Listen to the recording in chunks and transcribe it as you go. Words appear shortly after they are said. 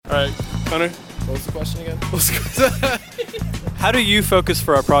All right, Connor. What was the question again? How do you focus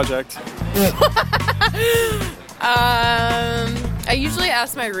for our project? I usually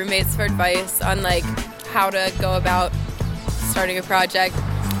ask my roommates for advice on like how to go about starting a project.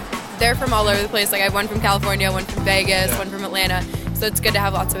 They're from all over the place. Like I have one from California, one from Vegas, one from Atlanta. So it's good to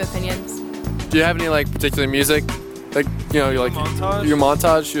have lots of opinions. Do you have any like particular music? Like, you know, like Montage? your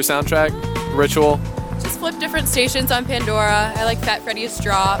montage, your soundtrack, ritual? Just flip different stations on Pandora. I like Fat Freddy's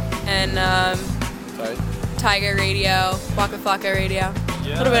Drop and Tiger Radio, Waka Flocka Radio. A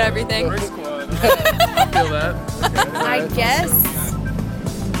little bit of everything. I feel that. Okay. I guess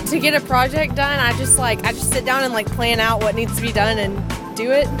to get a project done, I just sit down and like plan out what needs to be done and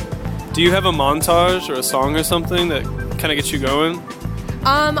do it. Do you have a montage or a song or something that kind of gets you going?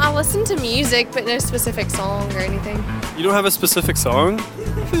 I listen to music, but no specific song or anything. You don't have a specific song?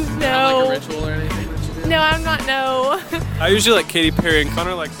 No. Like a ritual or anything that you do? No, I'm not. No. I usually like Katy Perry and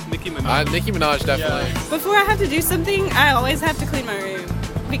Connor likes Nicki Minaj. Nicki Minaj, definitely. Yeah. Before I have to do something, I always have to clean my room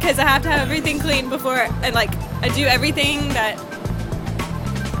because I have to have everything clean before, and like I do everything that,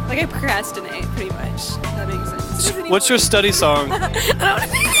 like I procrastinate pretty much. If that makes sense. What's your study song? I don't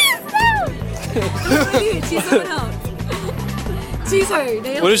want to do it. She's someone else. She's her.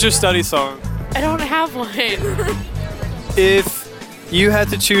 What is your study song? I don't have one. If you had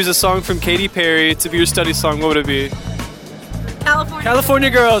to choose a song from Katy Perry to be your study song, what would it be? California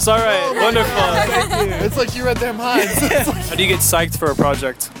Girls, all right, wonderful. Thank you. It's like you read their minds. How do you get psyched for a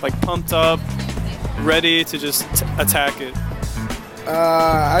project? Like pumped up, ready to just attack it?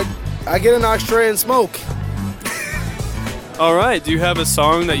 I get an ashtray and smoke. All right, do you have a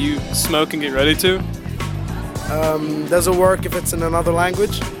song that you smoke and get ready to? Does it work if it's in another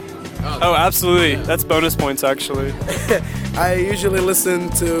language? Oh, absolutely. That's bonus points, actually. I usually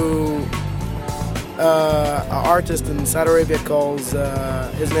listen to an artist in Saudi Arabia calls,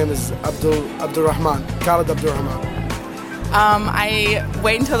 his name is Abdurrahman, Khalid Abdurrahman. I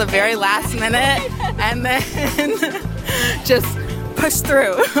wait until the very last minute and then just push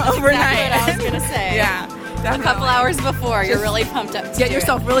through overnight. Exactly what I was gonna say. Yeah. Definitely. A couple hours before, you're really pumped up to Get do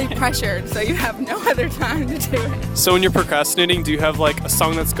yourself it. really pressured so you have no other time to do it. So when you're procrastinating, do you have like a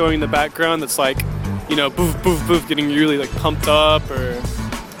song that's going in the background that's like, you know, boof, boof, boof, getting you really like pumped up, or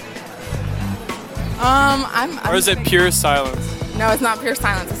Or is it pure silence? No, it's not pure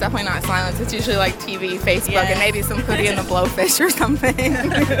silence. It's definitely not silence. It's usually like TV, Facebook, and maybe some Hootie and the Blowfish or something. I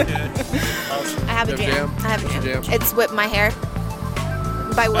have a jam. I have a jam. It's Whip My Hair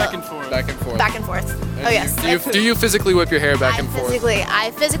by Will. Back and forth. Back and forth. Back and forth. And Oh yes. Do you physically whip your hair back and forth? I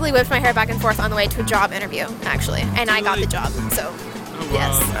physically whipped my hair back and forth on the way to a job interview, actually, and I got the job. So,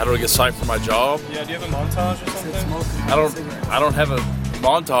 yes. How do I get psyched for my job? Yeah, do you have a montage or something? I don't have a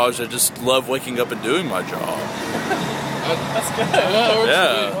montage. I just love waking up and doing my job. That's good.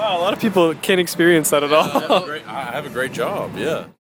 Yeah. Wow, a lot of people can't experience that at all. I have a great job, yeah.